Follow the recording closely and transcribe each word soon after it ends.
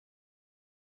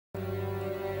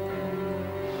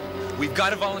We've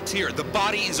got to volunteer. The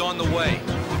body is on the way.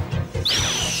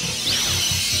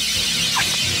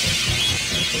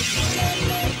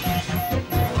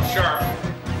 Sharp.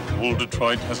 All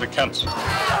Detroit has a cancer.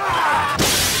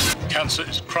 Cancer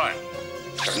is crime.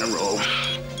 Turn and roll.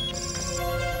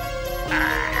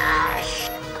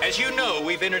 As you know,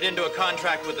 we've entered into a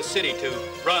contract with the city to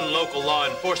run local law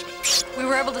enforcement. We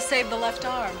were able to save the left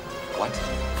arm. What?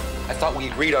 I thought we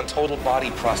agreed on total body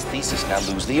prosthesis. Now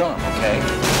lose the arm, okay?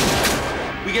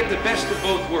 We get the best of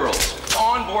both worlds.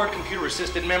 Onboard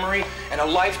computer-assisted memory and a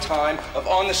lifetime of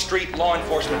on-the-street law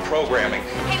enforcement programming.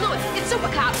 Hey, Louis, it's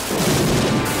Supercop.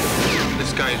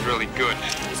 This guy is really good.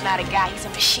 He's not a guy, he's a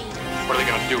machine. What are they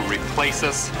gonna do, replace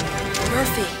us?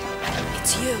 Murphy,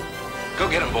 it's you. Go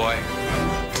get him, boy.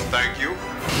 Thank you.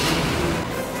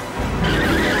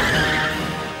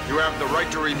 You have the right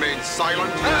to remain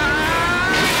silent.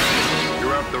 You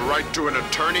have the right to an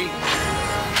attorney.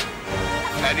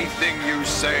 Anything you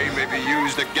say may be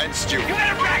used against you. You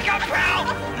better back up, pal!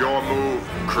 Your move,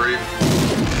 creep.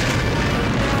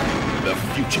 The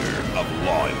future of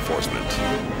law enforcement.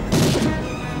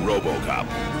 Robocop.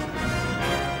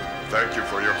 Thank you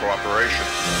for your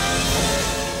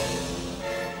cooperation.